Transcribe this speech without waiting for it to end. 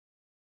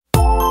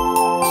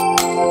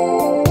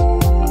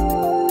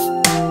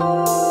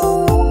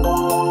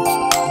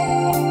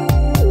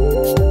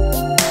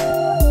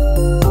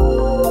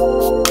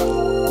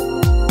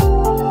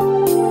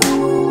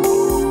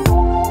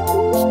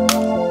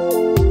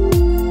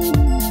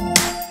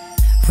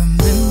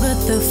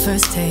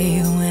first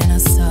day when I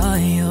saw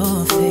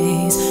your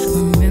face.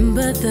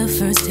 Remember the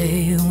first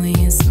day when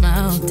you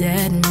smiled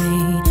at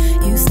me.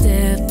 You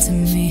stepped to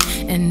me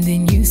and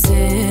then you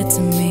said to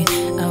me,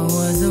 I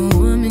was a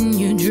woman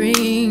you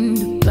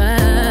dreamed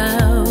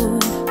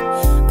about.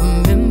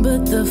 Remember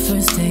the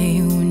first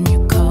day when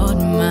you called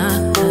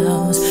my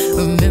house.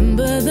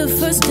 Remember the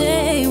first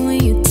day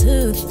when you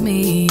took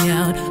me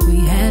out. We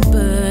had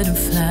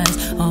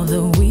butterflies,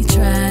 although we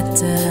tried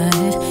to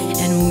hide,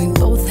 and we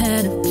both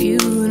had a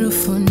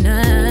beautiful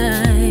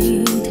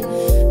night.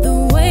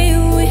 The way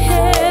we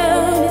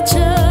held each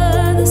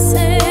other's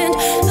hand,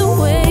 the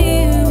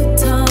way we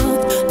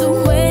talked, the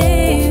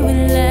way we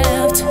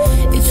laughed,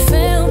 it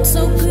felt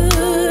so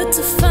good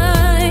to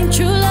find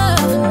true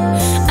love.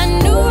 I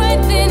knew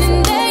right then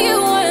and there you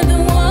were the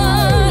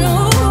one.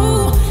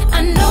 Oh,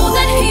 I know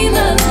that he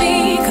loves me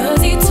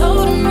 'cause he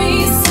told me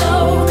so.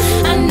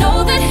 I know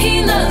that he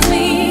loves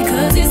me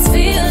 'cause his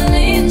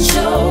feelings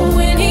show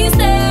when he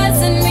stares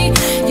at me.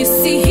 You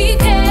see, he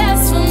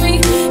cares for me.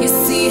 You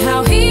see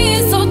how he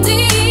is so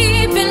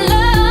deep in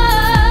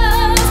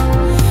love.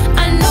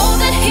 I know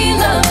that he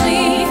loves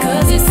me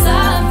 'cause it's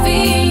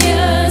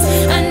obvious.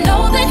 I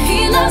know that he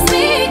loves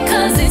me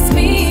 'cause it's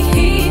me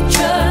he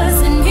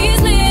trusts, and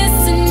he's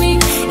missing me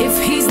if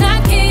he's not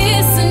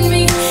kissing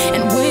me.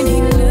 And when he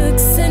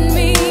looks at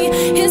me,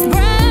 his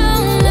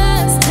brown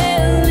eyes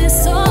tell his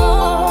soul.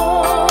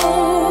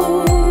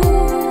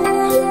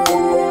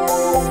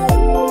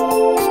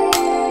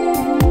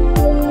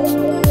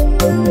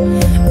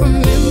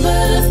 Remember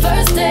the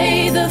first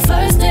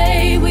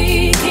day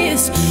we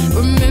kissed.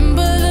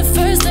 Remember the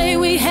first day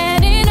we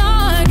had an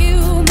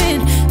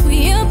argument.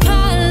 We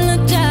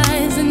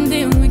apologized and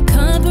then we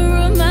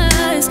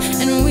compromised,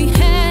 and we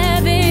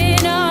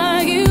haven't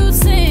argued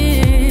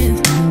since.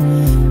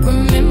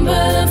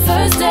 Remember the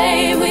first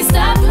day we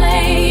stopped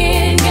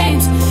playing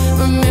games.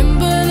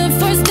 Remember the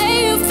first day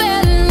you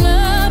fell in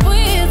love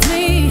with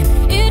me.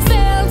 It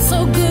felt so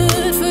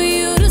good for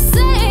you to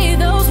say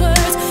those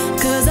words,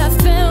 'cause I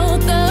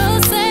felt the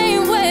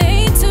same way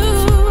too.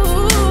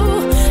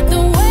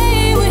 The way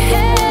we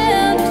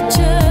held each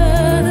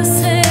other's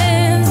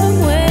hands, the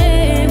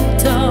way we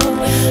talked,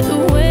 the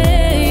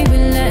way we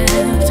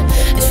laughed,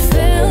 it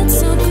felt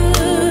so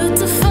good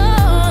to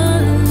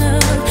fall in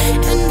love.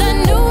 And I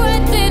knew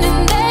right then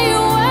and there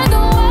you were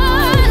the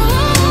one.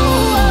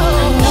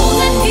 I know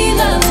that he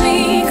loves me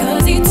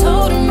 'cause he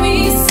told me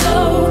so.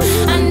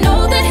 I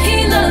know that he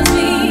loves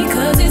me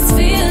 'cause his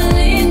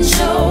feelings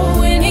show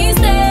when he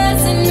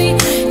stares at me.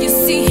 You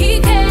see, he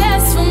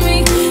cares for me.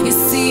 You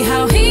see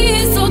how he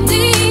is so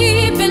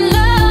deep in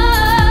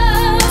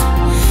love.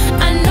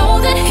 I know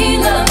that he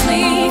loves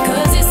me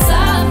 'cause it's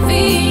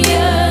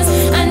obvious.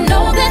 I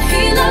know that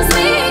he loves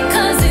me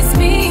 'cause it's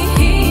me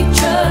he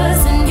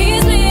trusts, and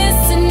he's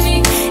missing me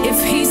if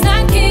he's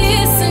not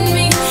kissing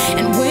me.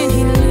 And when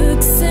he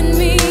looks at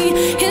me,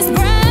 his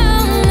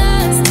brown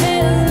eyes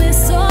tell his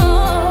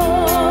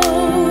soul.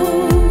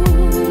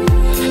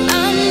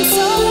 I'm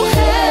so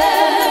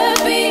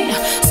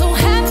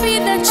happy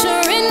that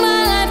you're in my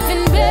life,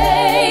 and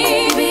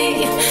baby,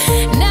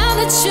 now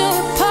that you're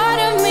a part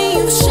of me,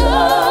 you've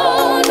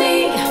showed me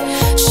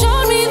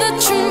the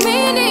true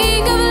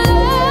meaning of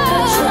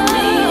love.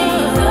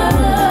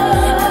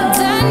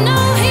 And I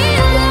know he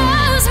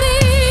loves me.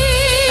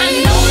 I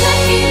know that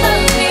he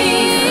loves me.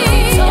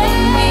 He told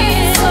me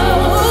so.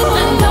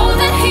 I know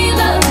that he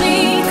loves me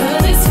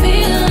 'cause his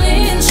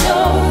feelings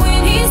show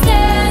when he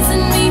stares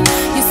at me.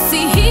 You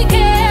see, he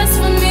cares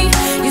for me.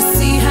 You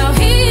see how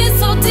he is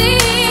so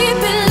deep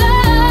in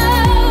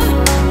love.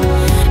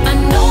 I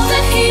know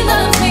that he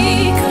loves me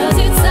 'cause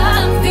it's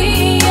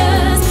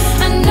obvious.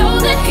 I know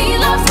that he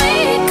loves me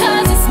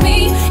 'cause it's me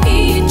he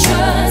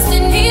trusts,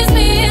 and he's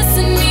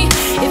missing me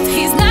if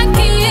he's not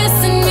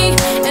kissing me.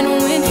 And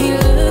when he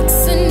looks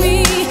at me,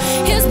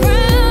 his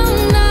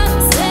brown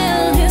eyes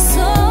tell his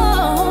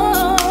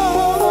soul.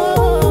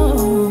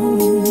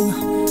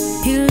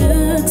 He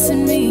looks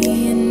at me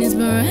and his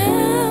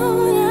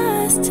brown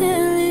eyes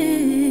tell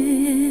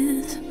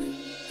his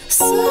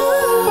soul.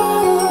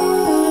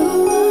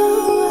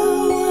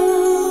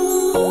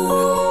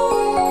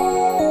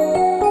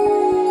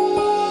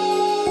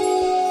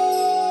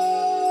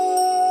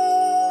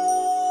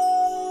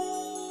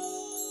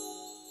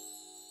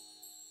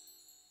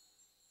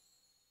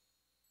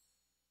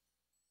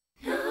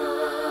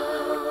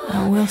 I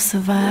will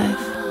survive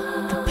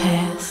the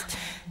past.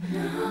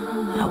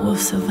 I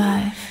will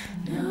survive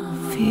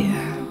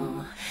fear.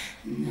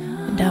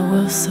 And I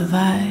will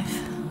survive